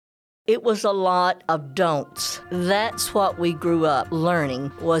it was a lot of don'ts. That's what we grew up learning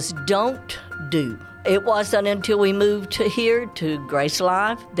was don't do. It wasn't until we moved here to Grace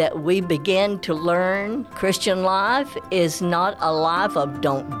Life that we began to learn Christian life is not a life of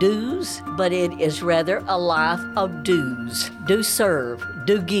don't do's, but it is rather a life of do's. Do serve,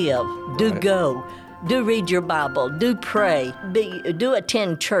 do give, do go, do read your Bible, do pray, do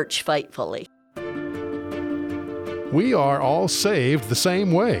attend church faithfully. We are all saved the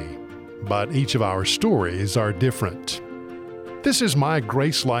same way, but each of our stories are different. This is My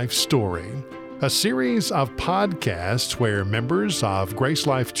Grace Life Story, a series of podcasts where members of Grace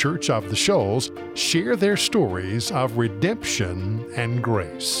Life Church of the Shoals share their stories of redemption and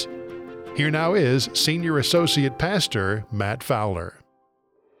grace. Here now is Senior Associate Pastor Matt Fowler.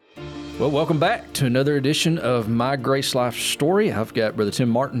 Well, welcome back to another edition of My Grace Life Story. I've got Brother Tim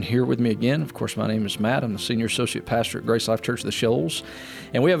Martin here with me again. Of course, my name is Matt. I'm the Senior Associate Pastor at Grace Life Church of the Shoals.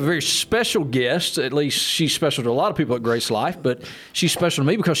 And we have a very special guest. At least she's special to a lot of people at Grace Life, but she's special to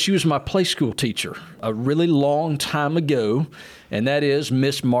me because she was my Playschool teacher a really long time ago, and that is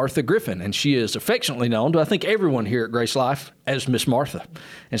Miss Martha Griffin. And she is affectionately known to, I think, everyone here at Grace Life as Miss Martha.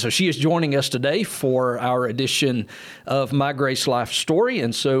 And so she is joining us today for our edition of My Grace Life Story.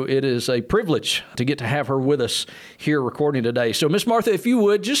 And so it is a privilege to get to have her with us here recording today. So Miss Martha, if you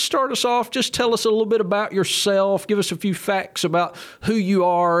would, just start us off. Just tell us a little bit about yourself. Give us a few facts about who you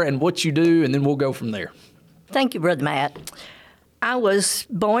are and what you do, and then we'll go from there. Thank you, Brother Matt. I was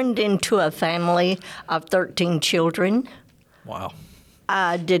born into a family of 13 children. Wow.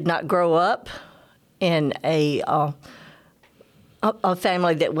 I did not grow up in a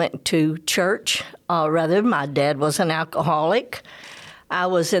family that went to church. Rather, my dad was an alcoholic. I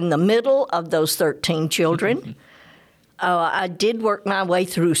was in the middle of those 13 children. I did work my way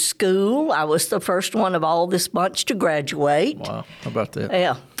through school. I was the first one of all this bunch to graduate. Wow. How about that?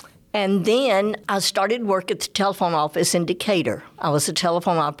 Yeah. And then I started work at the telephone office in Decatur. I was a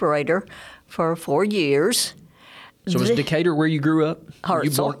telephone operator for 4 years. So was Decatur where you grew up?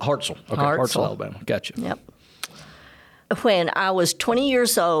 Hartselle. Hartselle. Okay, Hartselle, Alabama. Gotcha. Yep. When I was 20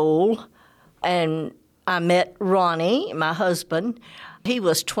 years old and I met Ronnie, my husband, he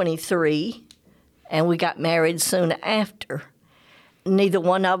was 23, and we got married soon after. Neither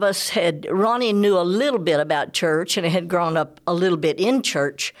one of us Ronnie knew a little bit about church and had grown up a little bit in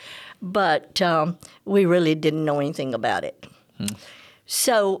church, but we really didn't know anything about it.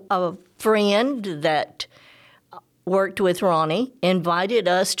 So a friend that worked with Ronnie invited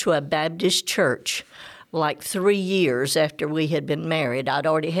us to a Baptist church like 3 years after we had been married. I'd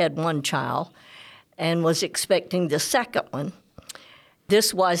already had one child and was expecting the second one.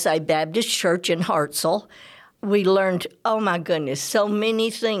 This was a Baptist church in Hartselle. We learned, oh my goodness, so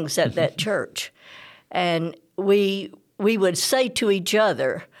many things at that church. And we would say to each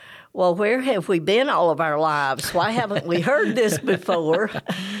other, well, where have we been all of our lives? Why haven't we heard this before?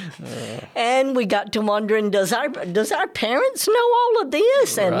 And we got to wondering, does our parents know all of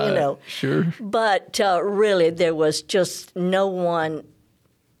this? And, right. Sure. But really, there was just no one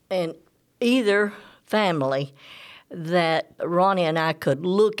in either family that Ronnie and I could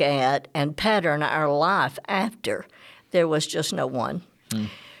look at and pattern our life after. There was just no one.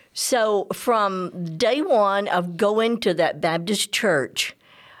 So from day one of going to that Baptist church,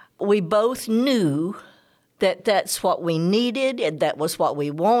 we both knew that that's what we needed, and that was what we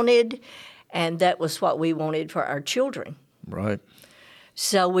wanted, and that was what we wanted for our children. Right.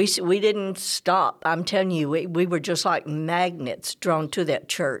 So we didn't stop. I'm telling you, we were just like magnets drawn to that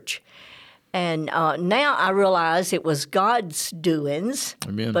church. And now I realize it was God's doings.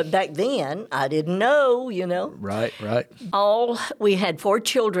 Amen. But back then, I didn't know, Right. We had 4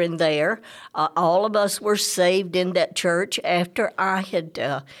 children there. All of us were saved in that church after I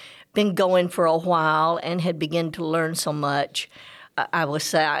had been going for a while and had begun to learn so much. I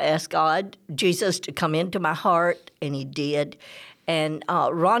asked God, Jesus, to come into my heart, and he did. And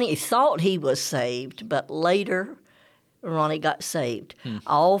Ronnie thought he was saved, but later Ronnie got saved.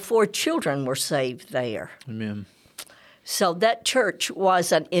 All 4 children were saved there. Amen. So that church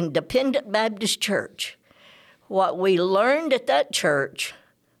was an independent Baptist church. What we learned at that church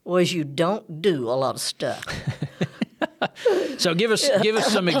was you don't do a lot of stuff. So give us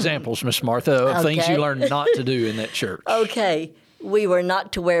some examples, Miss Martha, of things you learned not to do in that church. Okay. We were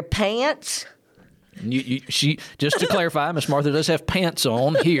not to wear pants. She just to clarify, Miss Martha does have pants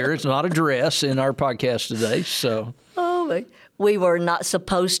on here. It's not a dress in our podcast today. So we were not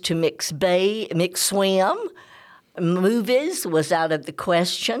supposed to mix swim. Movies was out of the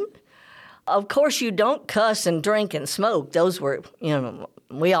question. Of course, you don't cuss and drink and smoke. Those were,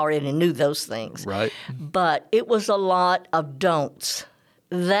 we already knew those things. Right. But it was a lot of don'ts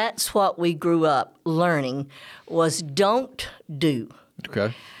that's what we grew up learning was don't do.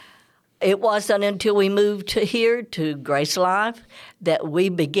 Okay. It wasn't until we moved to here to Grace Life that we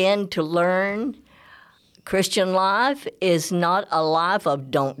began to learn Christian life is not a life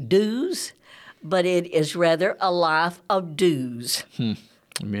of don't do's, but it is rather a life of do's.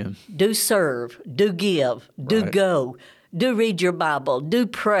 Amen. Do serve, do give, do Right. go, do read your Bible, do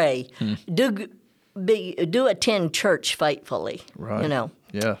pray, do attend church faithfully. Right. You know.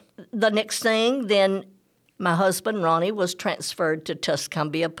 Yeah. The next thing, then my husband, Ronnie, was transferred to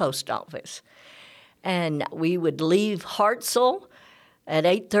Tuscumbia Post Office. And we would leave Hartselle at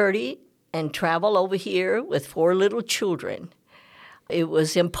 8:30 and travel over here with 4 little children. It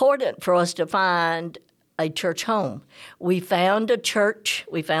was important for us to find a church home. We found a church.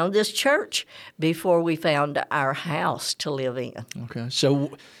 We found this church before we found our house to live in. Okay.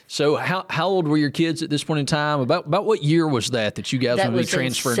 So how old were your kids at this point in time? About what year was that you guys That would be was in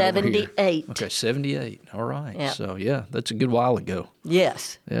transferring over here? 78. Okay, 78. All right. Yeah. So, yeah, that's a good while ago.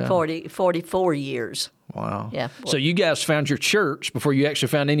 Yes, Yeah. 44 years. Wow. Yeah. So you guys found your church before you actually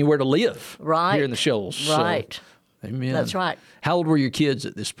found anywhere to live. Right. Here in the Shoals. So, Right. amen. That's right. How old were your kids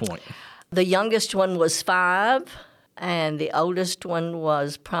at this point? The youngest one was 5, and the oldest one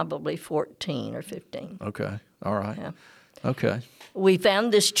was probably 14 or 15. Okay. All right. Yeah. Okay. We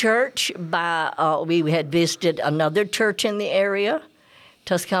found this church by, we had visited another church in the area,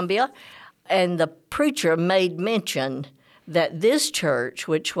 Tuscumbia, and the preacher made mention that this church,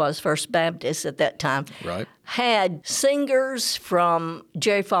 which was First Baptist at that time, Right. had singers from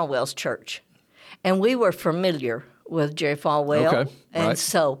Jerry Falwell's church. And we were familiar with Jerry Falwell. Okay, And right.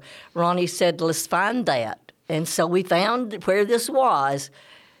 so Ronnie said, let's find that. And so we found where this was.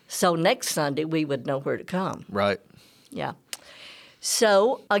 So next Sunday we would know where to come. Right. Yeah.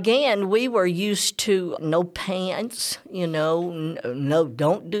 So again, we were used to no pants, no,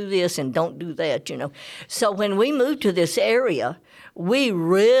 don't do this and don't do that, So when we moved to this area, we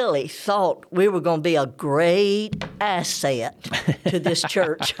really thought we were going to be a great asset to this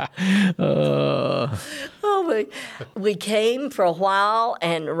church. We came for a while,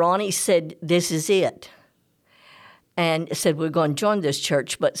 and Ronnie said, this is it. And said, we're going to join this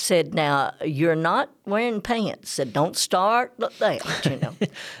church, but said, now, you're not wearing pants. Said, don't start like that,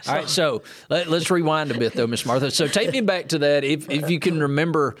 All right, so let's rewind a bit, though, Miss Martha. So take me back to that, if you can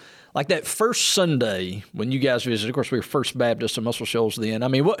remember, like that first Sunday when you guys visited. Of course, we were First Baptist in Muscle Shoals then. I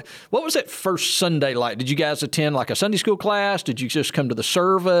mean, what was that first Sunday like? Did you guys attend like a Sunday school class? Did you just come to the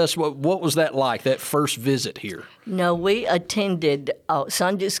service? What was that like, that first visit here? No, we attended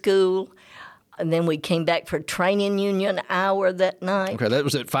Sunday school. And then we came back for training union hour that night. Okay, that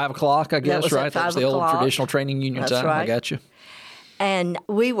was at 5 o'clock, I guess, was right? at That was 5 the old o'clock. traditional training union That's time. right. I got you. And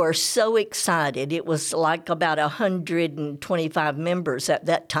we were so excited. It was like about 125 members at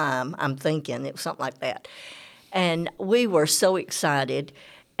that time, I'm thinking. It was something like that. And we were so excited.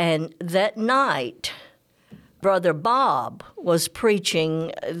 And that night, Brother Bob was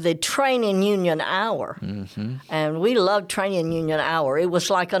preaching the training union hour. Mm-hmm. And we loved training union hour. It was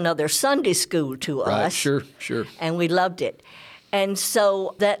like another Sunday school to Right, us. sure. And we loved it. And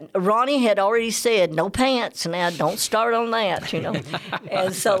so that Ronnie had already said, no pants, now don't start on that,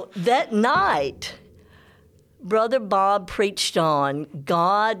 And so that night, Brother Bob preached on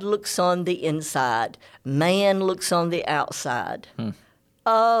God looks on the inside, man looks on the outside.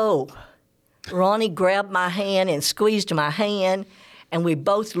 Oh, Ronnie grabbed my hand and squeezed my hand, and we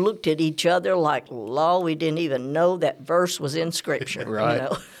both looked at each other like, law, we didn't even know that verse was in Scripture. Right.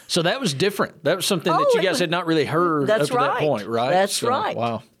 So that was different. That was something that you guys had not really heard up to that point, right? That's right.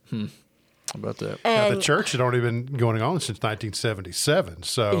 Wow. How about that? Now, And the church had only been going on since 1977.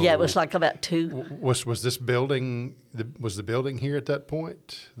 So yeah, it was like about 2. Was this building was the building here at that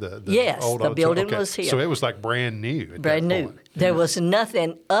point? The Yes, old the auditorium? building Okay. was here. So it was like brand new. At Brand that new. point. There was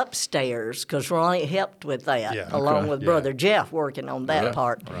nothing upstairs because Ronnie helped with that, Yeah, along okay, with yeah. Brother Jeff working on that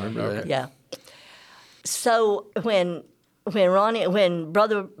part. I remember that. Yeah. So when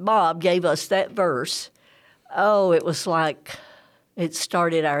Brother Bob gave us that verse, it was like it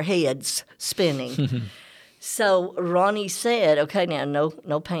started our heads spinning. So Ronnie said, okay, now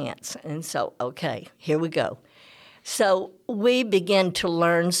no pants. And so, okay, here we go. So we began to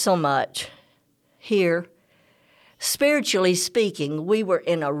learn so much here. Spiritually speaking, we were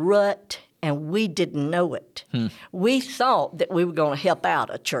in a rut and we didn't know it. We thought that we were going to help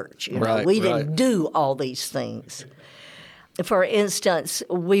out a church. Right, we right. didn't do all these things. For instance,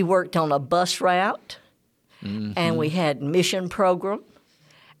 we worked on a bus route, and we had mission program,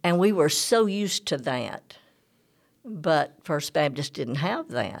 and we were so used to that. But First Baptist didn't have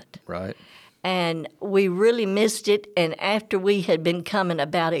that. Right. And we really missed it. And after we had been coming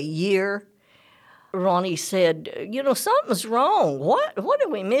about a year, Ronnie said, something's wrong. What are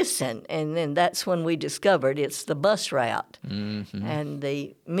we missing? And then that's when we discovered it's the bus route and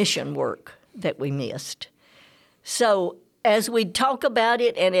the mission work that we missed. So as we talk about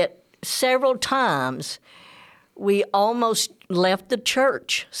it, and it several times, we almost left the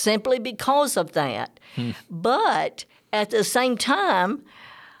church simply because of that. But at the same time,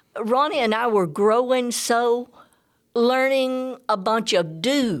 Ronnie and I were growing, so learning a bunch of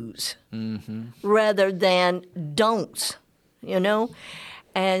do's rather than don'ts,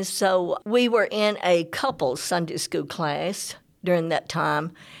 And so we were in a couples Sunday school class during that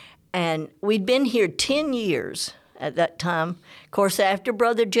time, and we'd been here 10 years at that time. Of course, after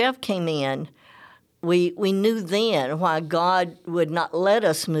Brother Jeff came in, we knew then why God would not let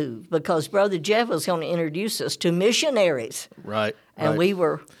us move, because Brother Jeff was going to introduce us to missionaries. Right. And we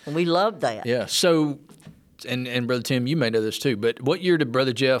loved that. Yeah. So, and Brother Tim, you may know this too, but what year did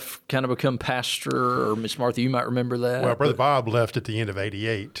Brother Jeff kind of become pastor, or Miss Martha, you might remember that? Well, Brother Bob left at the end of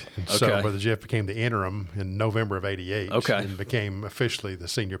 88, and so Okay. Brother Jeff became the interim in November of 88, Okay. and became officially the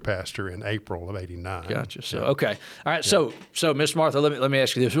senior pastor in April of 89. Gotcha. So, okay. All right. So Miss Martha, let me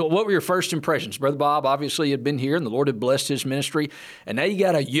ask you this. What were your first impressions? Brother Bob obviously had been here, and the Lord had blessed his ministry, and now you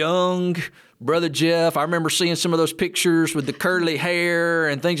got a young Brother Jeff. I remember seeing some of those pictures with the curly hair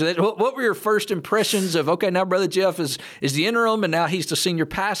and things like that. What were your first impressions of, okay, now Brother Jeff is the interim, and now he's the senior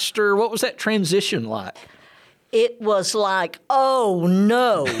pastor? What was that transition like? It was like, oh,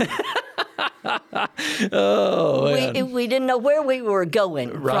 no. We didn't know where we were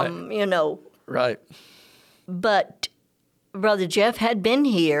going from, Right. But Brother Jeff had been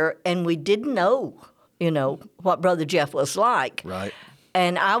here, and we didn't know, what Brother Jeff was like. Right.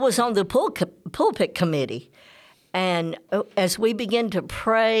 And I was on the pulpit committee. And as we began to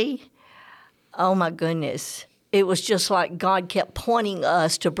pray, oh, my goodness, it was just like God kept pointing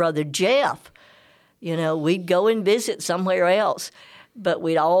us to Brother Jeff. We'd go and visit somewhere else, but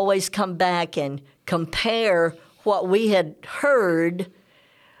we'd always come back and compare what we had heard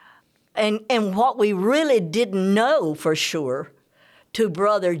and what we really didn't know for sure to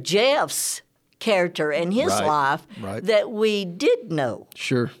Brother Jeff's character and his life that we did know.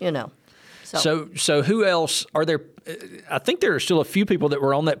 Sure. So who else are there? I think there are still a few people that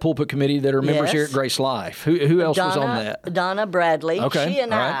were on that pulpit committee that are members here at Grace Life. Who else was on that? Donna Bradley. Okay. She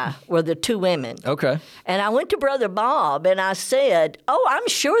and I were the two women. Okay. And I went to Brother Bob and I said, I'm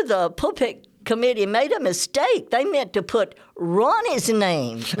sure the pulpit committee made a mistake. They meant to put Ronnie's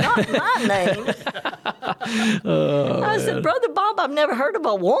name, not my name. I said, Brother Bob, I've never heard of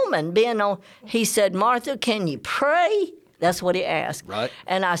a woman being on. He said, Martha, can you pray? That's what he asked. Right.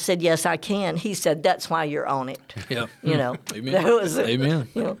 And I said, yes, I can. He said, that's why you're on it. Yeah. Amen. Amen.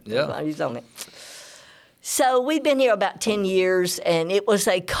 That's why he's on it. So we've been here about 10 years, and it was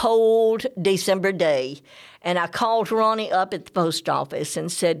a cold December day. And I called Ronnie up at the post office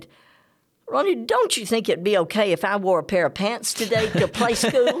and said, Ronnie, don't you think it'd be okay if I wore a pair of pants today to play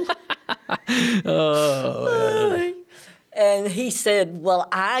school? And he said, well,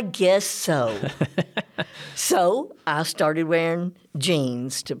 I guess so. So I started wearing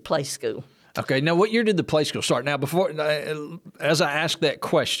jeans to play school. Okay, now what year did the play school start? Now, before, as I ask that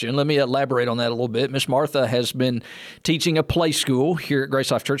question, let me elaborate on that a little bit. Miss Martha has been teaching a play school here at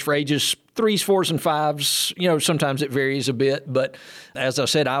Grace Life Church for ages 3s, 4s, and 5s. Sometimes it varies a bit, but as I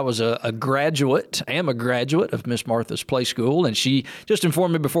said, I was am a graduate of Miss Martha's play school, and she just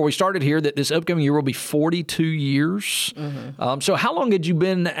informed me before we started here that this upcoming year will be 42 years. Mm-hmm. So how long had you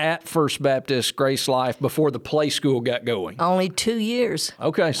been at First Baptist Grace Life before the play school got going? Only 2 years.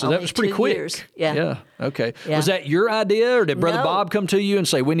 Okay, so that was pretty quick. Yeah. Okay. Yeah. Was that your idea, or did Brother Bob come to you and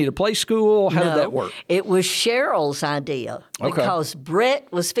say, we need a play school? How did that work? It was Cheryl's idea because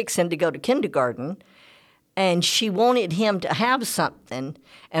Brett was fixing to go to kindergarten, and she wanted him to have something.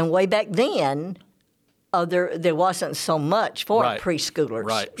 And way back then, there wasn't so much for preschoolers.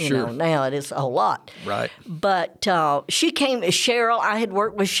 Right, sure. Now it is a whole lot. Right. But she came, Cheryl, I had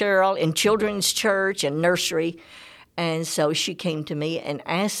worked with Cheryl in children's church and nursery, and so she came to me and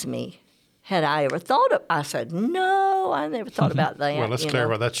asked me, had I ever thought of? I said, no, I never thought about that. Well, let's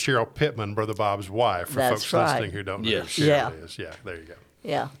clarify. That's Cheryl Pittman, Brother Bob's wife, for folks listening who don't know who Cheryl is. Yeah, there you go.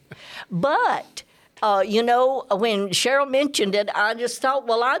 Yeah. But, when Cheryl mentioned it, I just thought,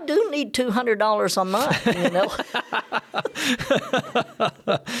 well, I do need $200 a month,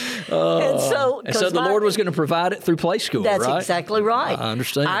 And so the Lord was going to provide it through play school, That's right? exactly right. I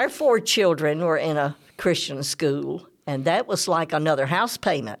understand. Our 4 children were in a Christian school, and that was like another house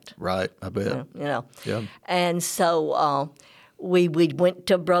payment. Right, I bet. Yeah. Yeah. And so we went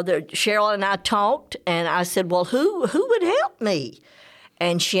to Brother Cheryl and I talked, and I said, well, who would help me?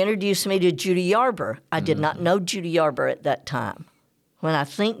 And she introduced me to Judy Yarber. I did not know Judy Yarber at that time. When I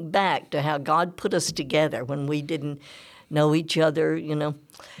think back to how God put us together when we didn't know each other,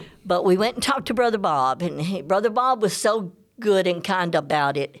 But we went and talked to Brother Bob, and Brother Bob was so good and kind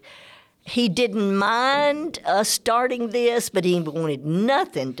about it. He didn't mind us starting this, but he wanted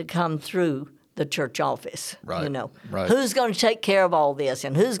nothing to come through the church office. Right. Right. Who's going to take care of all this,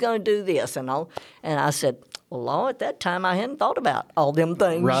 and who's going to do this, and all. And I said, well, Lord, at that time I hadn't thought about all them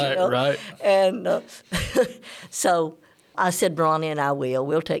things. Right, right. And so I said, Ronnie and I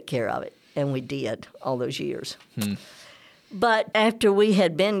we'll take care of it. And we did all those years. But after we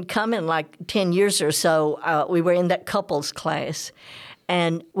had been coming like 10 years or so, we were in that couples class.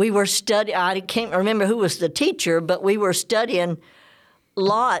 And we were studying, I can't remember who was the teacher, but we were studying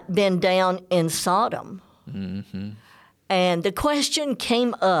Lot being down in Sodom. Mm-hmm. And the question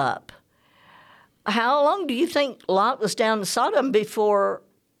came up, how long do you think Lot was down in Sodom before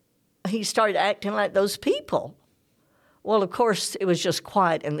he started acting like those people? Well, of course, it was just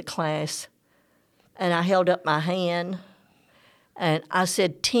quiet in the class. And I held up my hand, and I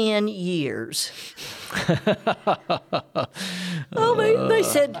said, 10 years. They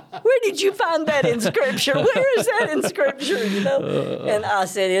said, where did you find that in Scripture? Where is that in Scripture, And I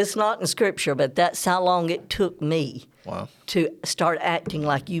said, it's not in Scripture, but that's how long it took me to start acting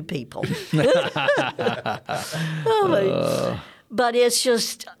like you people. But it's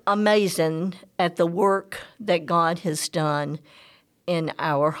just amazing at the work that God has done in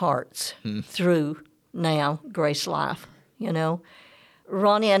our hearts through now Grace Life,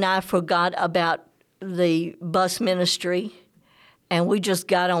 Ronnie and I forgot about the bus ministry, and we just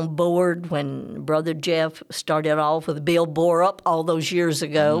got on board when Brother Jeff started off with Bill Borup all those years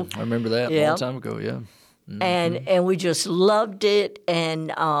ago. I remember that a long time ago, yeah. Mm-hmm. And we just loved it,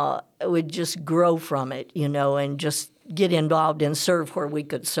 and would just grow from it, and just get involved and serve where we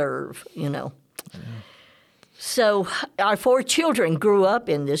could serve, Yeah. So our 4 children grew up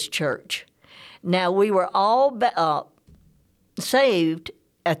in this church. Now, we were all saved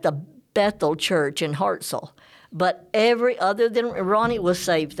at the Bethel Church in Hartselle, but other than Ronnie was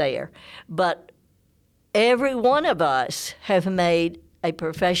saved there. But every one of us have made a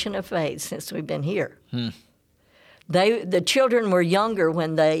profession of faith since we've been here. The children were younger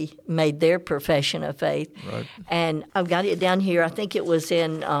when they made their profession of faith. Right. And I've got it down here. I think it was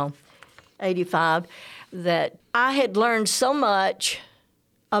in 85 that I had learned so much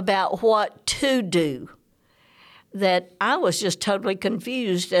about what to do that I was just totally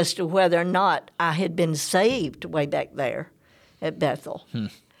confused as to whether or not I had been saved way back there at Bethel.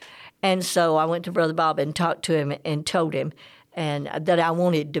 And so I went to Brother Bob and talked to him and told him and that I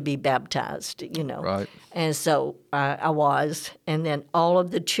wanted to be baptized, Right. And so I was. And then all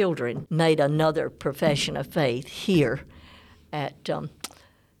of the children made another profession of faith here at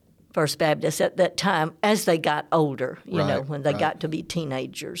First Baptist at that time as they got older, when they got to be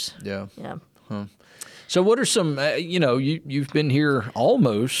teenagers. Yeah. So what are some, you've been here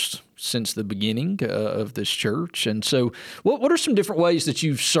almost since the beginning of this church. And so what are some different ways that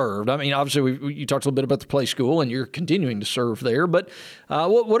you've served? I mean, obviously, you talked a little bit about the Playschool, and you're continuing to serve there. But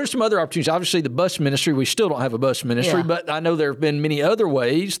what are some other opportunities? Obviously, the bus ministry, we still don't have a bus ministry, but I know there have been many other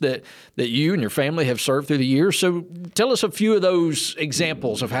ways that you and your family have served through the years. So tell us a few of those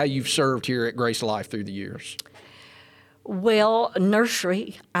examples of how you've served here at Grace Life through the years. Well,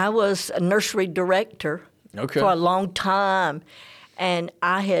 nursery. I was a nursery director for a long time, and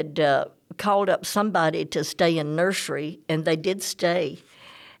I had called up somebody to stay in nursery, and they did stay.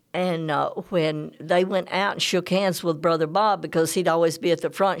 And when they went out and shook hands with Brother Bob, because he'd always be at the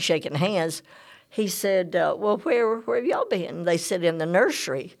front shaking hands, he said, well, where have y'all been? And they said, in the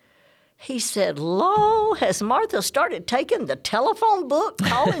nursery. He said, Lo, has Martha started taking the telephone book,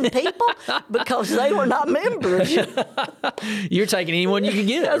 calling people? Because they were not members. You're taking anyone you can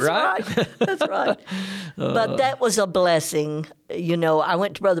get, That's right? That's right. But that was a blessing. I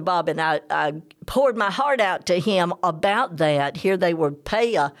went to Brother Bob, and I poured my heart out to him about that. Here they would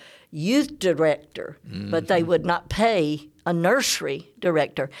pay a youth director, but they would not pay a nursery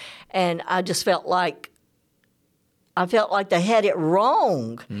director. And I just felt like they had it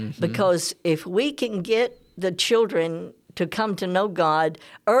wrong, because if we can get the children to come to know God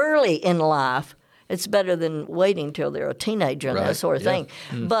early in life, it's better than waiting till they're a teenager and that sort of thing.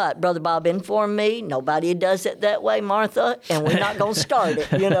 But Brother Bob informed me, nobody does it that way, Martha, and we're not going to start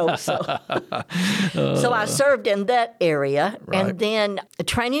it, So I served in that area. Right. And then a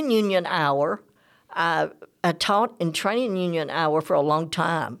training union hour, I taught in training union hour for a long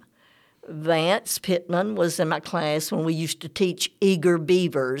time. Vance Pittman was in my class when we used to teach eager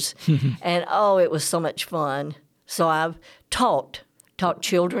beavers. And, it was so much fun. So I've taught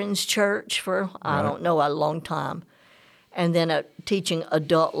children's church for, I don't know, a long time. And then teaching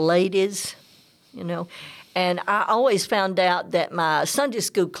adult ladies, And I always found out that my Sunday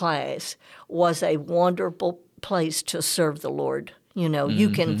school class was a wonderful place to serve the Lord. You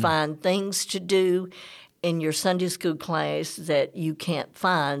can find things to do in your Sunday school class that you can't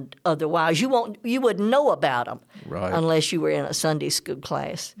find otherwise. You wouldn't know about them unless you were in a Sunday school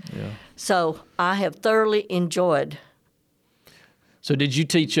class. Yeah. So I have thoroughly enjoyed. So did you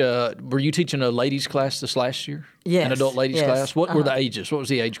teach? Were you teaching a ladies class this last year? Yes. An adult ladies class. What were the ages? What was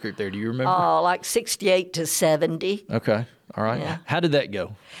the age group there? Do you remember? Like 68 to 70. Okay. All right. Yeah. How did that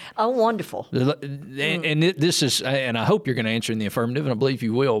go? Oh, wonderful. And this is, and I hope you're going to answer in the affirmative, and I believe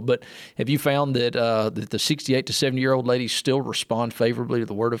you will, but have you found that that the 68 to 70-year-old ladies still respond favorably to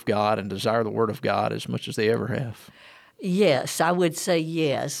the Word of God and desire the Word of God as much as they ever have? Yes, I would say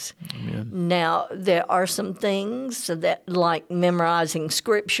yes. Amen. Now, there are some things that, like memorizing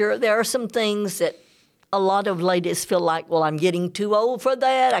Scripture, there are some things that a lot of ladies feel like, well, I'm getting too old for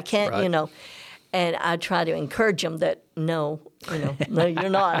that. I can't, And I try to encourage them that, no, you're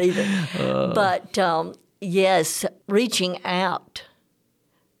not either. But, yes, reaching out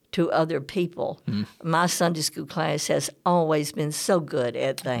to other people. My Sunday school class has always been so good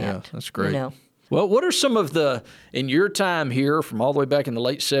at that. Yeah, that's great. Well, what are some of in your time here, from all the way back in the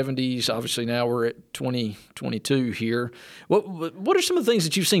late 70s, obviously now we're at 2022 here, what are some of the things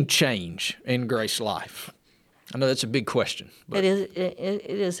that you've seen change in Grace life? I know that's a big question. But. It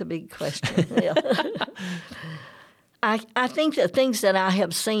is a big question, yeah. I think the things that I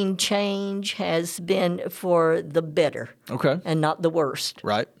have seen change has been for the better. Okay. And not the worst.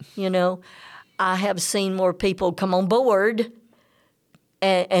 Right. I have seen more people come on board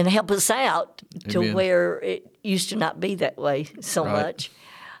and help us out to Amen. where it used to not be that way so much.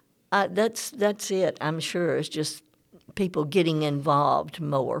 That's it, I'm sure. It's just people getting involved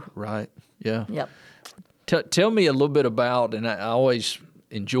more. Right, yeah. Yep. Tell me a little bit about, and I always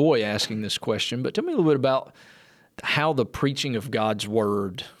enjoy asking this question, but tell me a little bit about how the preaching of God's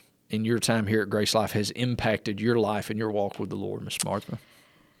Word in your time here at Grace Life has impacted your life and your walk with the Lord, Miss Martha.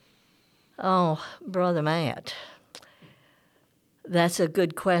 Oh, Brother Matt. That's a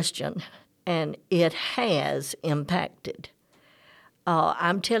good question, and it has impacted.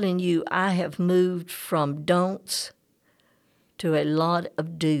 I'm telling you, I have moved from don'ts to a lot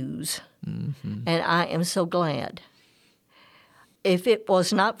of do's, and I am so glad. If it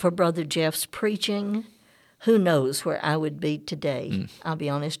was not for Brother Jeff's preaching, who knows where I would be today, I'll be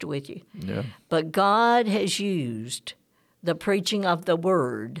honest with you. Yeah. But God has used the preaching of the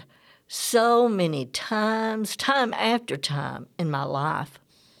Word so many times, time after time in my life.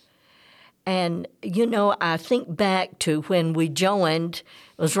 And, I think back to when we joined,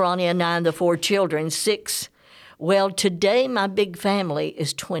 it was Ronnie and I and the 4 children, 6. Well, today my big family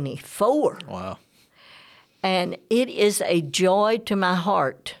is 24. Wow. And it is a joy to my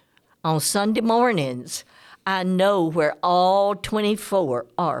heart. On Sunday mornings, I know where all 24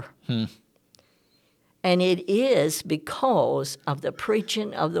 are. And it is because of the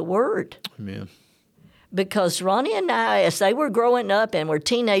preaching of the Word. Amen. Because Ronnie and I, as they were growing up and were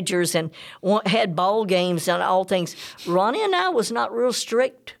teenagers and had ball games and all things, Ronnie and I was not real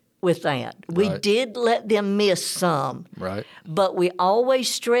strict with that. We did let them miss some. Right. But we always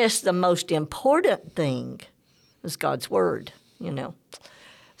stressed the most important thing was God's Word,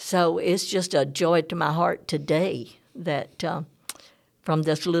 So it's just a joy to my heart today that from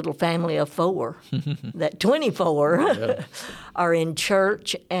this little family of 4, that 24 are in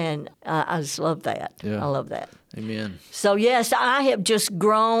church, and I just love that. Yeah. I love that. Amen. So, yes, I have just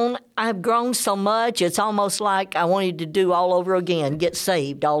grown. I've grown so much, it's almost like I wanted to do all over again, get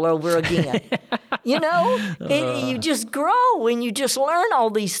saved all over again. You just grow and you just learn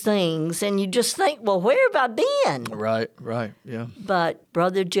all these things, and you just think, well, where have I been? Right, yeah. But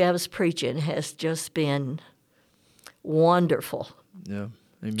Brother Jeff's preaching has just been wonderful. Yeah,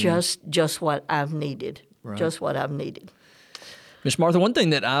 amen. Just what I've needed. Right. Just what I've needed. Miss Martha, one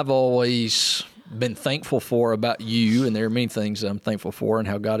thing that I've always been thankful for about you, and there are many things that I'm thankful for and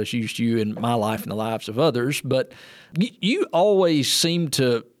how God has used you in my life and the lives of others, but you always seem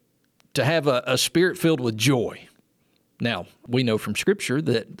to have a spirit filled with joy. Now, we know from Scripture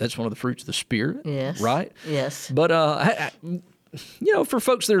that that's one of the fruits of the Spirit, Yes. right? Yes. But for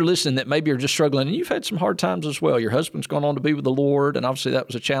folks that are listening that maybe are just struggling, and you've had some hard times as well. Your husband's gone on to be with the Lord, and obviously that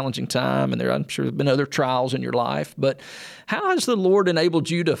was a challenging time, and I'm sure there have been other trials in your life. But how has the Lord enabled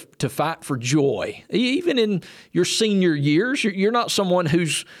you to fight for joy? Even in your senior years, you're not someone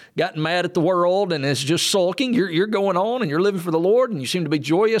who's gotten mad at the world and is just sulking. You're going on, and you're living for the Lord, and you seem to be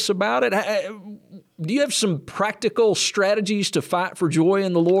joyous about it. Do you have some practical strategies to fight for joy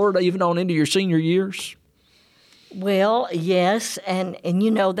in the Lord, even on into your senior years? Well, yes, and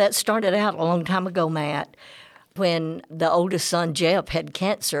that started out a long time ago, Matt, when the oldest son, Jeff, had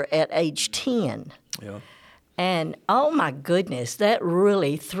cancer at age 10. Yeah. And, oh, my goodness, that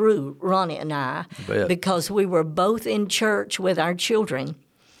really threw Ronnie and I because we were both in church with our children.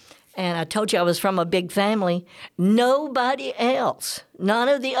 And I told you I was from a big family. Nobody else, none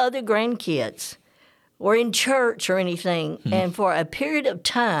of the other grandkids were in church or anything. And for a period of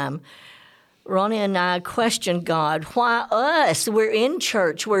time, Ronnie and I questioned God. Why us? We're in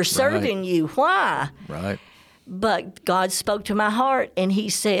church. We're serving you. Why? Right. But God spoke to my heart, and he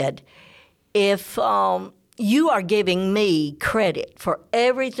said, if you are giving me credit for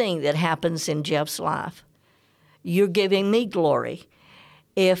everything that happens in Jeff's life, you're giving me glory.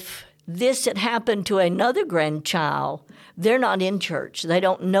 If this had happened to another grandchild, they're not in church. They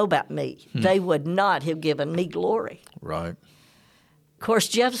don't know about me. They would not have given me glory. Right. Of course,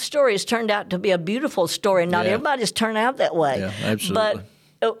 Jeff's story has turned out to be a beautiful story. Not everybody's turned out that way. Yeah, absolutely.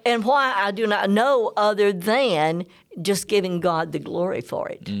 And why, I do not know, other than just giving God the glory for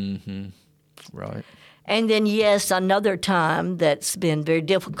it. Mm-hmm. Right. And then, yes, another time that's been very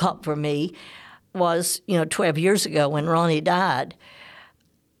difficult for me was, 12 years ago when Ronnie died.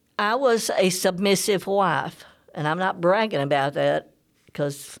 I was a submissive wife, and I'm not bragging about that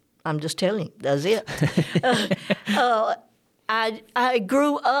because I'm just telling you, that's it. I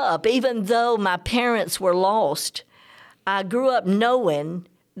grew up, even though my parents were lost, I grew up knowing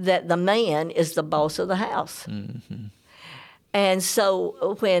that the man is the boss of the house. Mm-hmm. And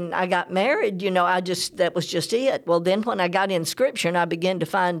so when I got married, that was just it. Well, then when I got in Scripture and I began to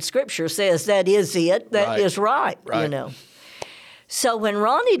find Scripture says that is it, that is right. So when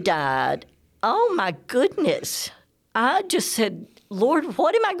Ronnie died, oh my goodness, I just said, Lord,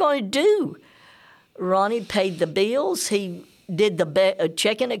 what am I going to do? Ronnie paid the bills. He did the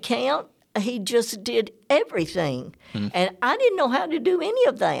checking account. He just did everything. And I didn't know how to do any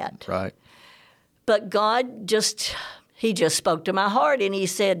of that. Right. But God He just spoke to my heart, and he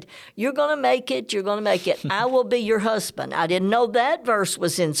said, you're going to make it. You're going to make it. I will be your husband. I didn't know that verse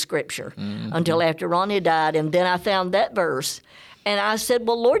was in Scripture until after Ronnie died, and then I found that verse. And I said,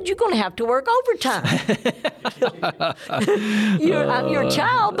 well, Lord, you're going to have to work overtime. I'm your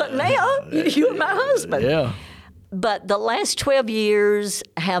child, but now you're my husband. Yeah. But the last 12 years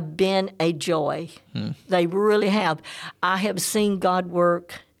have been a joy. They really have. I have seen God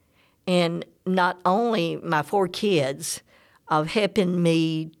work in not only my 4 kids of helping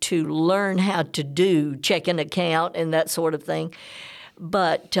me to learn how to do checking account and that sort of thing,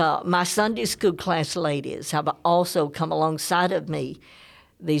 but my Sunday school class ladies have also come alongside of me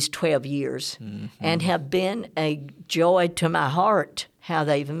these 12 years and have been a joy to my heart how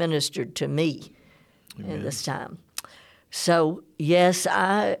they've ministered to me in this time. So, yes,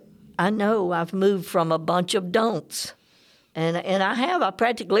 I know I've moved from a bunch of don'ts. And I have. I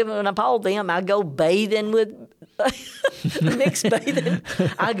practically, when I call them, I go bathing with mixed bathing.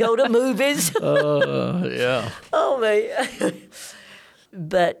 I go to movies. Yeah. Oh, man.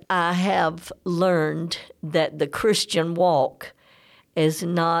 But I have learned that the Christian walk is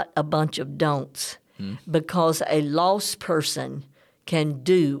not a bunch of don'ts because a lost person can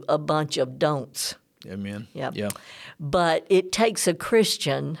do a bunch of don'ts. Amen. Yep. Yeah. But it takes a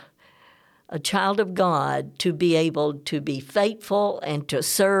Christian, a child of God, to be able to be faithful and to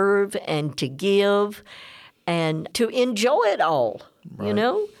serve and to give and to enjoy it all.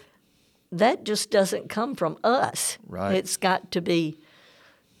 Right. That just doesn't come from us. Right. It's got to be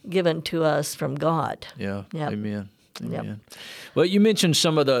given to us from God. Yeah. Yep. Amen. Amen. Yep. Well, you mentioned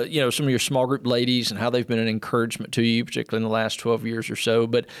some of your small group ladies and how they've been an encouragement to you, particularly in the last 12 years or so.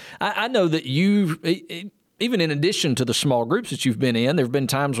 But I know that you've, even in addition to the small groups that you've been in, there have been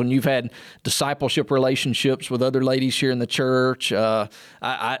times when you've had discipleship relationships with other ladies here in the church.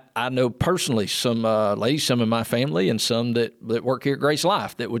 I know personally some ladies, some in my family, and some that work here at Grace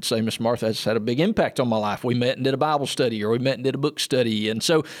Life that would say, Miss Martha has had a big impact on my life. We met and did a Bible study, or we met and did a book study. And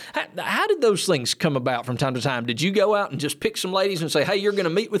so how did those things come about from time to time? Did you go out and just pick some ladies and say, hey, you're going to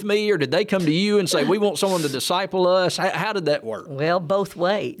meet with me? Or did they come to you and say, we want someone to disciple us? How did that work? Well, both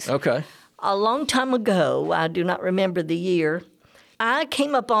ways. Okay. A long time ago, I do not remember the year, I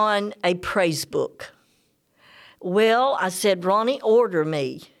came upon a praise book Well, I said, Ronnie, order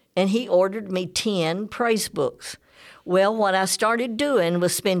me. And he ordered me 10 praise books. Well, what I started doing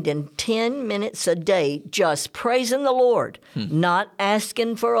was spending 10 minutes a day just praising the Lord, not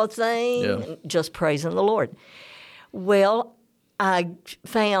asking for a thing, just praising the Lord. Well, I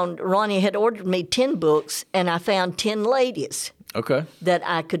found Ronnie had ordered me 10 books, and I found 10 ladies that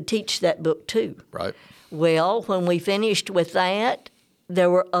I could teach that book to. Right. Well, when we finished with that, there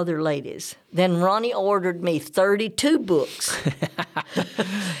were other ladies. Then Ronnie ordered me 32 books.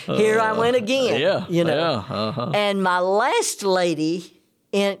 Here I went again. And my last lady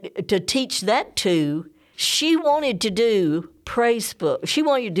to teach that to, she wanted to do praise book. She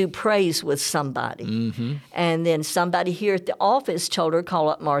wanted to do praise with somebody. And then somebody here at the office told her, call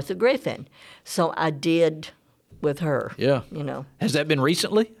up Martha Griffin. So I did with her. Yeah. Has that been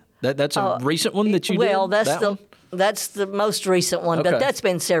recently? That's a recent one that you did? Well, that's the most recent one, but that's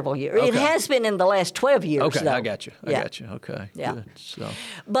been several years. Okay. It has been in the last 12 years, Okay, though. I got you. Okay, good. So.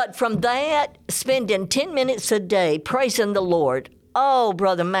 But from that, spending 10 minutes a day praising the Lord, oh,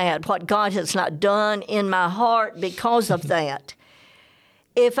 Brother Matt, what God has not done in my heart because of that.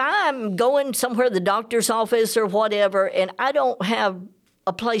 If I'm going somewhere, the doctor's office or whatever, and I don't have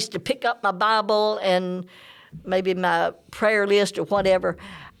a place to pick up my Bible and maybe my prayer list or whatever,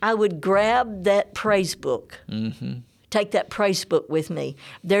 I would grab that praise book, take that praise book with me.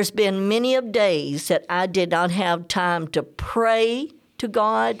 There's been many of days that I did not have time to pray to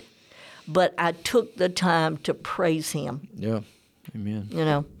God, but I took the time to praise Him. Yeah,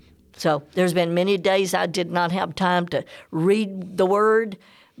 amen. So there's been many days I did not have time to read the Word,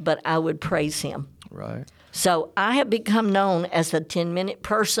 but I would praise Him. Right. So I have become known as a 10-minute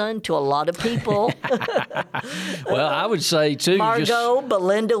person to a lot of people. Well, I would say, too. Margot,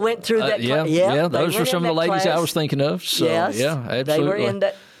 Belinda went through that class. Yeah, those were some of the ladies I was thinking of. So, yes, yeah, absolutely. They were in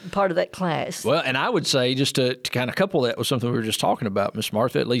that part of that class. Well, and I would say, just to kind of couple that with something we were just talking about, Miss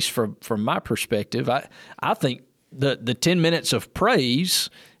Martha, at least from my perspective, I think the 10 minutes of praise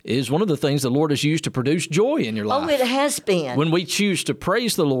is one of the things the Lord has used to produce joy in your life. Oh, it has been. When we choose to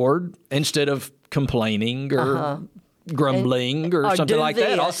praise the Lord instead of complaining or grumbling or something like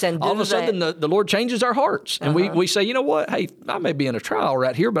that, all of a sudden the Lord changes our hearts. And we say, you know what? Hey, I may be in a trial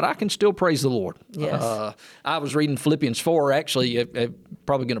right here, but I can still praise the Lord. Yes. I was reading Philippians 4, actually,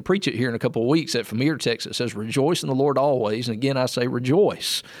 probably going to preach it here in a couple of weeks, that familiar text that says, rejoice in the Lord always. And again, I say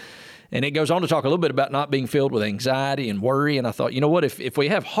rejoice. And it goes on to talk a little bit about not being filled with anxiety and worry. And I thought, you know what? If we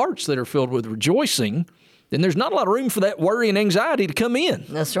have hearts that are filled with rejoicing, then there's not a lot of room for that worry and anxiety to come in.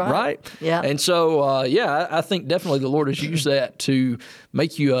 That's right. Right? Yeah. And so, I think definitely the Lord has used that to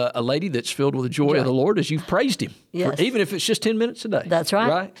make you a lady that's filled with the joy of the Lord as you've praised Him. Yes. Even if it's just 10 minutes a day. That's right.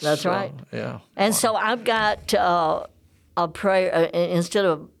 Right? That's right. Yeah. And so I've got a prayer, instead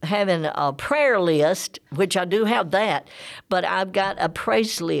of having a prayer list, which I do have that, but I've got a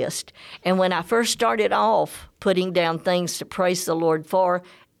praise list. And when I first started off putting down things to praise the Lord for,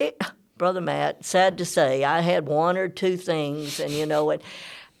 Brother Matt, sad to say, I had one or two things, and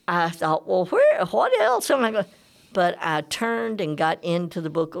I thought, well, what else am I going to? But I turned and got into the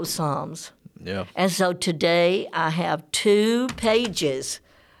book of Psalms. Yeah. And so today I have 2 pages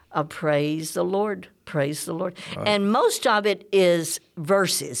of praise the Lord. Praise the Lord. Right. And most of it is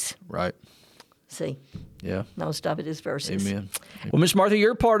verses. Right. See? Yeah. Most of it is verses. Amen. Well, Miss Martha,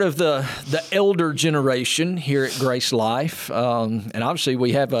 you're part of the elder generation here at Grace Life. And obviously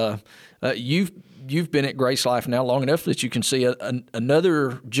we have you've been at Grace Life now long enough that you can see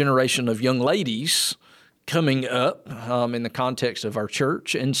another generation of young ladies coming up in the context of our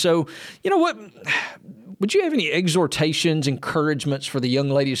church. And so, you know what? Would you have any exhortations, encouragements for the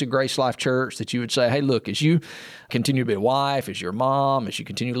young ladies at Grace Life Church that you would say, hey, look, as you continue to be a wife, as your mom, as you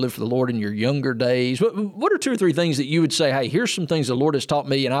continue to live for the Lord in your younger days, what are 2 or 3 things that you would say, hey, here's some things the Lord has taught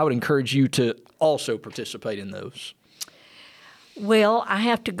me, and I would encourage you to also participate in those? Well, I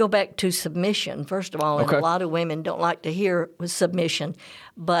have to go back to submission, first of all, and Okay. a lot of women don't like to hear with submission,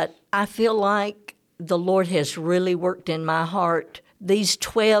 but I feel like the Lord has really worked in my heart these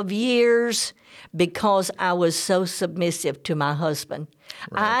 12 years because I was so submissive to my husband.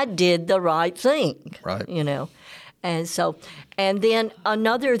 Right. I did the right thing, right. And so, and then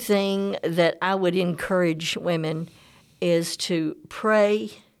another thing that I would encourage women is to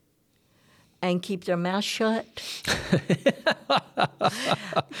pray and keep their mouth shut.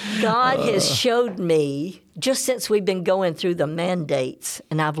 God has showed me, just since we've been going through the mandates,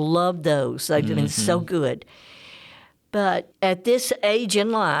 and I've loved those. They've been so good. But at this age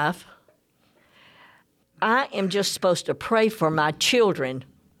in life, I am just supposed to pray for my children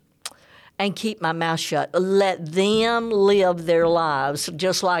and keep my mouth shut. Let them live their lives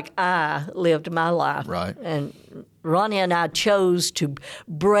just like I lived my life. Right. And Ronnie and I chose to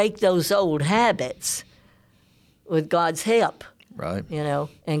break those old habits with God's help. Right.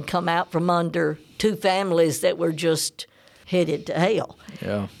 And come out from under two families that were just headed to hell.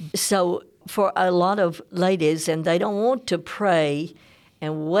 Yeah. So for a lot of ladies, and they don't want to pray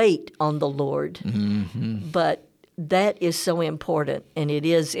and wait on the Lord, but that is so important, and it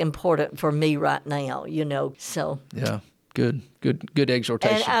is important for me right now, so. Yeah, good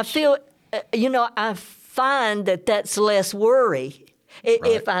exhortation. And I feel, I find that that's less worry.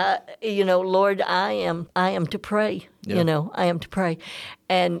 If I, Lord, I am to pray, I am to pray.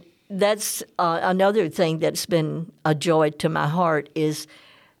 And that's another thing that's been a joy to my heart is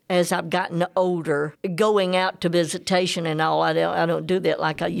as I've gotten older, going out to visitation and all, I don't do that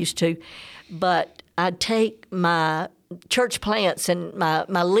like I used to, but I take my church plants and my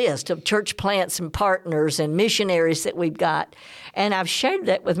list of church plants and partners and missionaries that we've got, and I've shared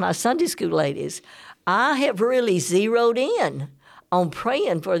that with my Sunday school ladies. I have really zeroed in on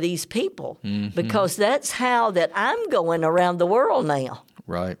praying for these people because that's how that I'm going around the world now.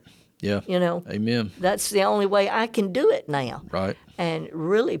 Right. Yeah. Amen. That's the only way I can do it now. Right. And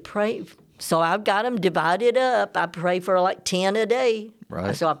really pray. So I've got them divided up. I pray for like 10 a day.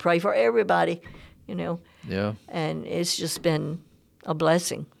 Right. So I pray for everybody, Yeah. And it's just been a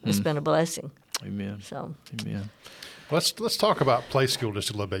blessing. It's been a blessing. Amen. So. Amen. Let's talk about Playschool just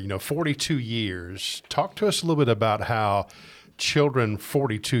a little bit. 42 years. Talk to us a little bit about how children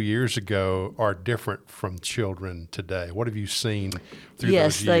 42 years ago are different from children today. What have you seen through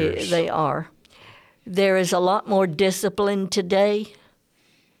those years? Yes, they are. There is a lot more discipline today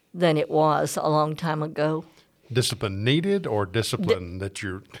than it was a long time ago. Discipline needed or discipline that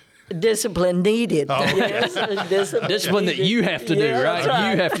you're... Discipline needed. Oh, okay. Yes, discipline that you have to do, right?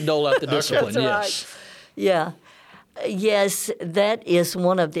 Right? You have to dole out the discipline, That's yes. Right. Yeah. Yes, that is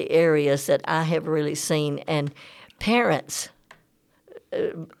one of the areas that I have really seen. And parents...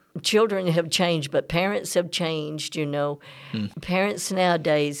 children have changed, but parents have changed, Parents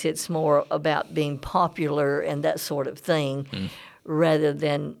nowadays, it's more about being popular and that sort of thing rather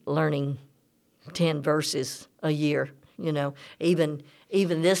than learning 10 verses a year,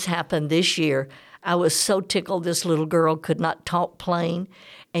 Even this happened this year. I was so tickled this little girl could not talk plain,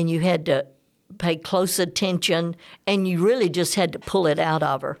 and you had to pay close attention, and you really just had to pull it out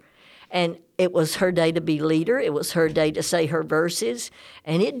of her. And it was her day to be leader. It was her day to say her verses.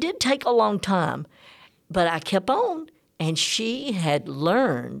 And it did take a long time. But I kept on. And she had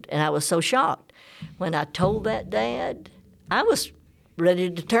learned. And I was so shocked. When I told that dad, I was ready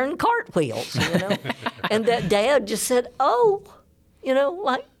to turn cartwheels, And that dad just said, oh,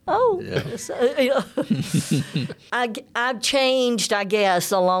 oh. Yeah. So, I've changed, I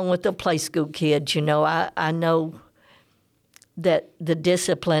guess, along with the Playschool kids. I know that the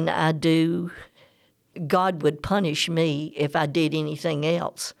discipline I do, God would punish me if I did anything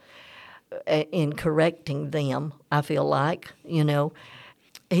else in correcting them, I feel like,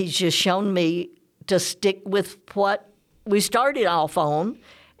 He's just shown me to stick with what we started off on,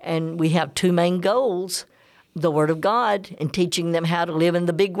 and we have two main goals, the Word of God and teaching them how to live in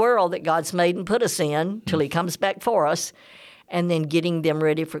the big world that God's made and put us in till He comes back for us, and then getting them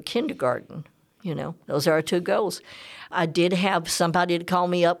ready for kindergarten. Those are our two goals. I did have somebody to call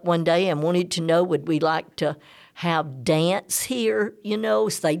me up one day and wanted to know, would we like to have dance here, So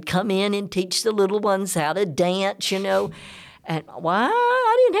they'd come in and teach the little ones how to dance, And why?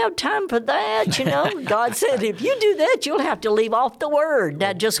 I didn't have time for that, God said, if you do that, you'll have to leave off the word.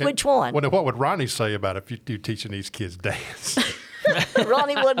 Now, just which one? What would Ronnie say about if you're teaching these kids dance?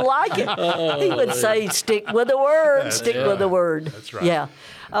 Ronnie wouldn't like it. He would say, stick with the word, with the word. That's right. Yeah.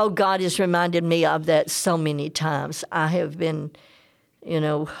 Oh, God has reminded me of that so many times. I have been,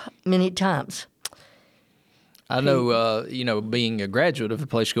 many times. I know, being a graduate of the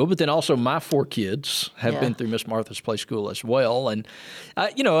Playschool, but then also my 4 kids have been through Miss Martha's Playschool as well. And,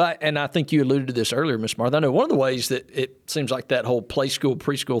 and I think you alluded to this earlier, Miss Martha. I know one of the ways that it seems like that whole Playschool,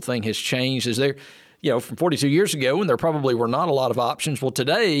 preschool thing has changed is there, from 42 years ago when there probably were not a lot of options. Well,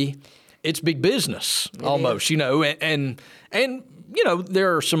 today it's big business almost, and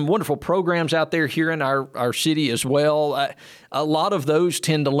there are some wonderful programs out there here in our city as well. A lot of those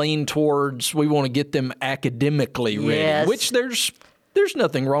tend to lean towards we want to get them academically ready, which there's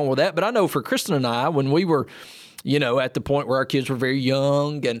nothing wrong with that. But I know for Kristen and I, when we were, at the point where our kids were very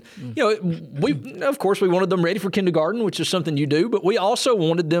young and, of course, we wanted them ready for kindergarten, which is something you do, but we also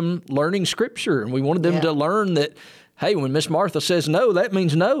wanted them learning Scripture, and we wanted them to learn that, hey, when Miss Martha says no, that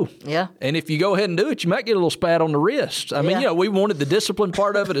means no. Yeah. And if you go ahead and do it, you might get a little spat on the wrist. I mean, we wanted the discipline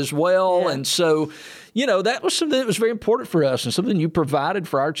part of it as well. And so, that was something that was very important for us and something you provided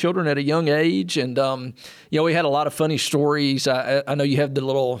for our children at a young age. And, we had a lot of funny stories. I know you have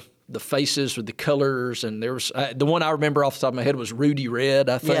the faces with the colors, and there was the one I remember off the top of my head was Rudy Red,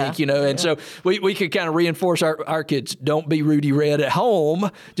 I think, and so we could kind of reinforce our kids, don't be Rudy Red at home,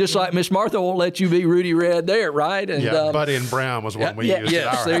 just like Miss Martha won't let you be Rudy Red there, right? And Buddy and Brown was what we used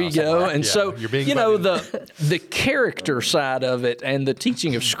at our there house. You go. And so, you're being the character side of it and the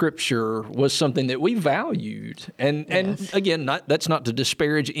teaching of Scripture was something that we valued. And again, that's not to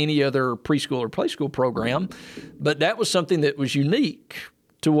disparage any other preschool or Playschool program, but that was something that was unique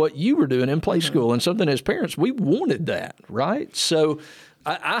to what you were doing in Playschool, and something as parents, we wanted that, right? So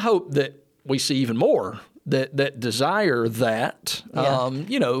I hope that we see even more that desire that.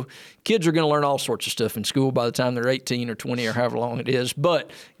 Kids are going to learn all sorts of stuff in school by the time they're 18 or 20 or however long it is, but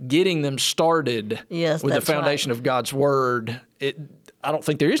getting them started with the foundation of God's Word, I don't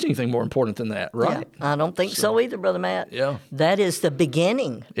think there is anything more important than that, right? Yeah, I don't think so either, Brother Matt. Yeah. That is the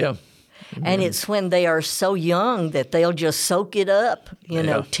beginning. Yeah. And it's when they are so young that they'll just soak it up.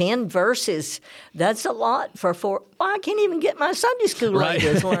 10 verses, that's a lot for 4. Well, I can't even get my Sunday school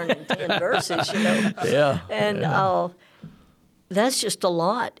ladies learning 10 verses, Yeah. And that's just a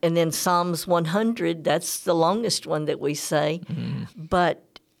lot. And then Psalms 100, that's the longest one that we say. Mm-hmm.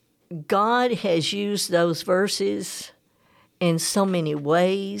 But God has used those verses in so many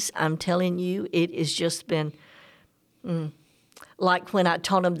ways. I'm telling you, it has just been... like when I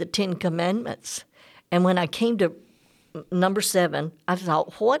taught them the 10 Commandments. And when I came to number 7, I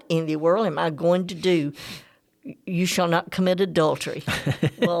thought, what in the world am I going to do? You shall not commit adultery.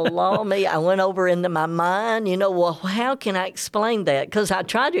 Well, law me, I went over into my mind, how can I explain that? Because I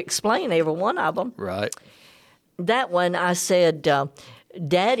tried to explain every one of them. Right. That one, I said,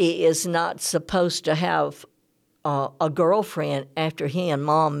 Daddy is not supposed to have a girlfriend after he and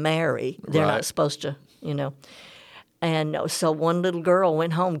Mom marry. They're not supposed to, And so one little girl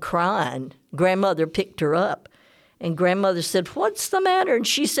went home crying. Grandmother picked her up. And grandmother said, what's the matter? And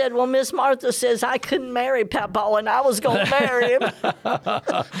she said, well, Miss Martha says I couldn't marry Papa, and I was going to marry him.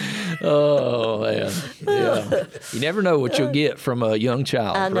 Oh, man. Yeah. You never know what you'll get from a young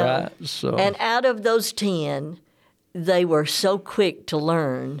child, right? So. And out of those 10, they were so quick to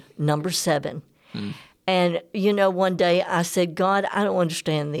learn number 7. And, one day I said, God, I don't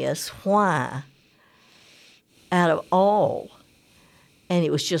understand this. Why? Out of all. And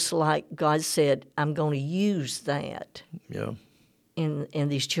it was just like God said, I'm going to use that in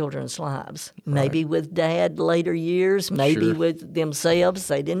these children's lives. Right. Maybe with Dad later years, maybe with themselves.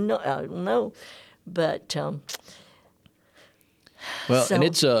 They didn't know. I don't know. But, and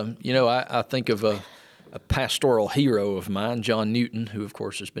it's, I think of a pastoral hero of mine, John Newton, who, of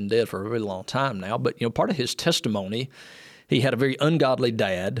course, has been dead for a really long time now. But, part of his testimony, he had a very ungodly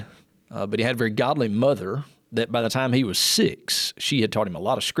dad, but he had a very godly mother. That by the time he was 6, she had taught him a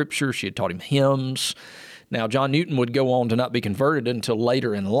lot of Scripture. She had taught him hymns. Now, John Newton would go on to not be converted until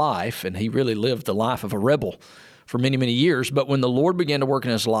later in life, and he really lived the life of a rebel for many, many years. But when the Lord began to work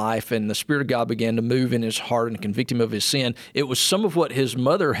in his life and the Spirit of God began to move in his heart and convict him of his sin, it was some of what his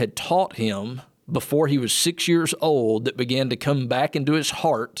mother had taught him before he was 6 years old that began to come back into his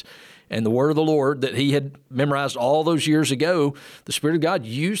heart. And the word of the Lord that he had memorized all those years ago, the Spirit of God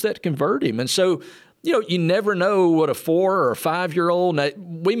used that to convert him. And so, you never know what a 4 or a 5-year-old,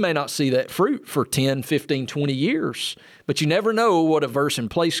 we may not see that fruit for 10, 15, 20 years, but you never know what a verse in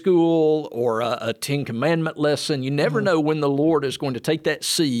Playschool or a 10 Commandment lesson, you never know when the Lord is going to take that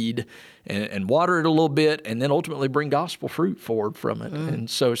seed and water it a little bit and then ultimately bring gospel fruit forward from it. And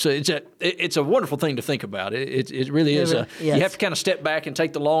so it's a wonderful thing to think about. It really is. You have to kind of step back and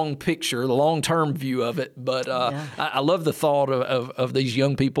take the long picture, the long-term view of it. But I love the thought of these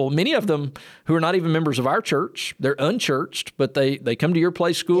young people, many of them who are not even members of our church. They're unchurched, but they come to your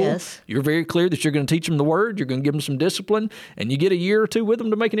Playschool. Yes. You're very clear that you're going to teach them the Word. You're going to give them some discipline, and you get a year or two with them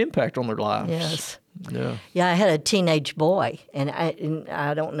to make an impact on their lives. Yes. Yeah. Yeah, I had a teenage boy, and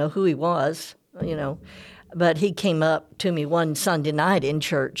I don't know who he was, but he came up to me one Sunday night in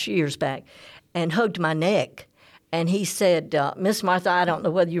church years back and hugged my neck. And he said, Miss Martha, I don't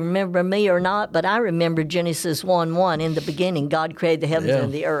know whether you remember me or not, but I remember Genesis 1:1. In the beginning, God created the heavens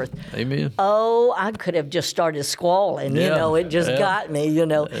and the earth. Amen. Oh, I could have just started squalling, it just got me,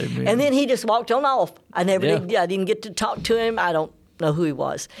 Amen. And then he just walked on off. I didn't get to talk to him. I don't know who he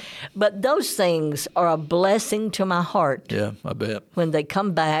was. But those things are a blessing to my heart. Yeah, I bet. When they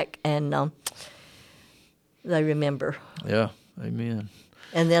come back and they remember. Yeah, amen.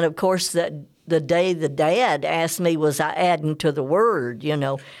 And then, of course, the day the dad asked me, was I adding to the word,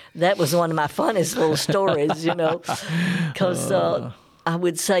 that was one of my funniest little stories, because I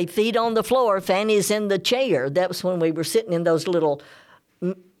would say, feet on the floor, Fanny's in the chair. That was when we were sitting in those little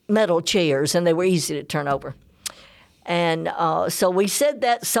metal chairs, and they were easy to turn over. And so we said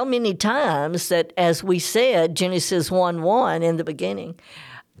that so many times that, as we said, Genesis 1:1 in the beginning.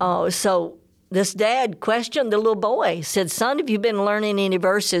 So this dad questioned the little boy, said, son, have you been learning any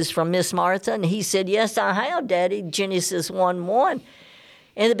verses from Miss Martha? And he said, yes, I have, Daddy, Genesis 1:1.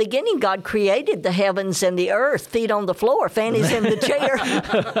 In the beginning, God created the heavens and the earth, feet on the floor, Fanny's in the chair.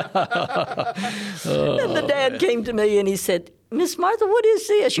 And the dad came to me and he said, Miss Martha, what is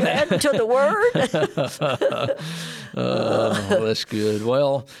this? You're adding to the word? That's good.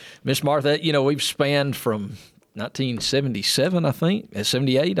 Well, Miss Martha, we've spanned from 1977, I think,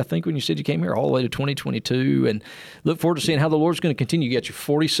 78, I think, when you said you came here, all the way to 2022, and look forward to seeing how the Lord's going to continue. You got your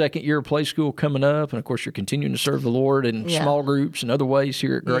 42nd year of Playschool coming up, and of course, you're continuing to serve the Lord in small groups and other ways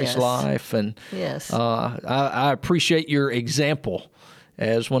here at Grace Life. And I appreciate your example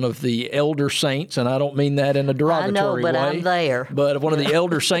as one of the elder saints, and I don't mean that in a derogatory way. I know, but I'm there. But one of the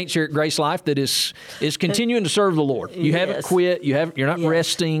elder saints here at Grace Life that is continuing to serve the Lord. You haven't quit. You're not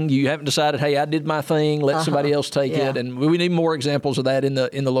resting. You haven't decided, hey, I did my thing. Let somebody else take it. And we need more examples of that in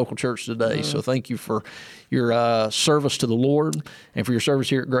the local church today. So thank you for your service to the Lord and for your service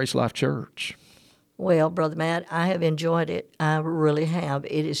here at Grace Life Church. Well, Brother Matt, I have enjoyed it. I really have.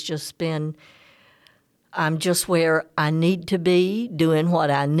 It has just been... I'm just where I need to be, doing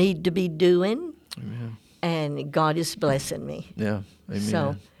what I need to be doing. Amen. And God is blessing me. Yeah, amen.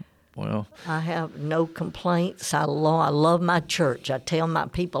 So, well, I have no complaints. I love my church. I tell my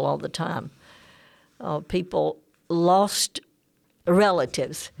people all the time. People lost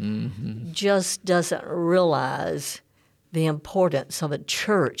relatives just doesn't realize the importance of a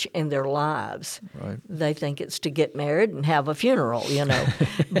church in their lives. Right. They think it's to get married and have a funeral,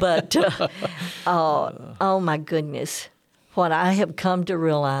 But, oh my goodness, what I have come to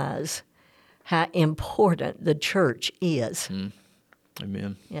realize, how important the church is.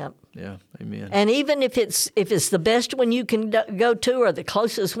 Amen. Yep. Yeah, amen. And even if it's the best one you can go to or the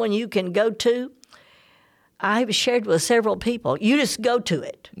closest one you can go to, I've shared with several people, you just go to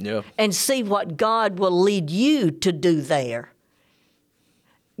it and see what God will lead you to do there.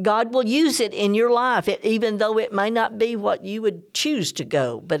 God will use it in your life, even though it may not be what you would choose to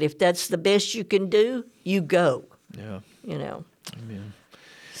go. But if that's the best you can do, you go. Yeah. Amen.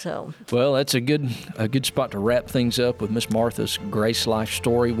 So. Well, that's a good spot to wrap things up with Miss Martha's Grace Life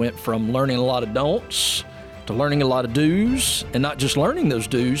story. Went from learning a lot of don'ts to learning a lot of do's, and not just learning those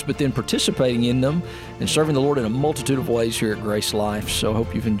do's, but then participating in them and serving the Lord in a multitude of ways here at Grace Life. So I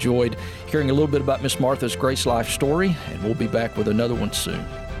hope you've enjoyed hearing a little bit about Miss Martha's Grace Life story, and we'll be back with another one soon.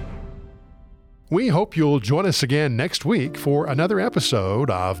 We hope you'll join us again next week for another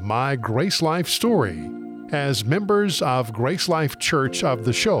episode of My Grace Life Story, as members of Grace Life Church of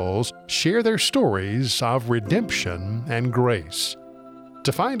the Shoals share their stories of redemption and grace.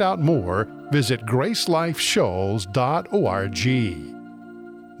 To find out more, visit gracelifeshoals.org.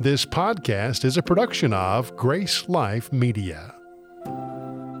 This podcast is a production of Grace Life Media.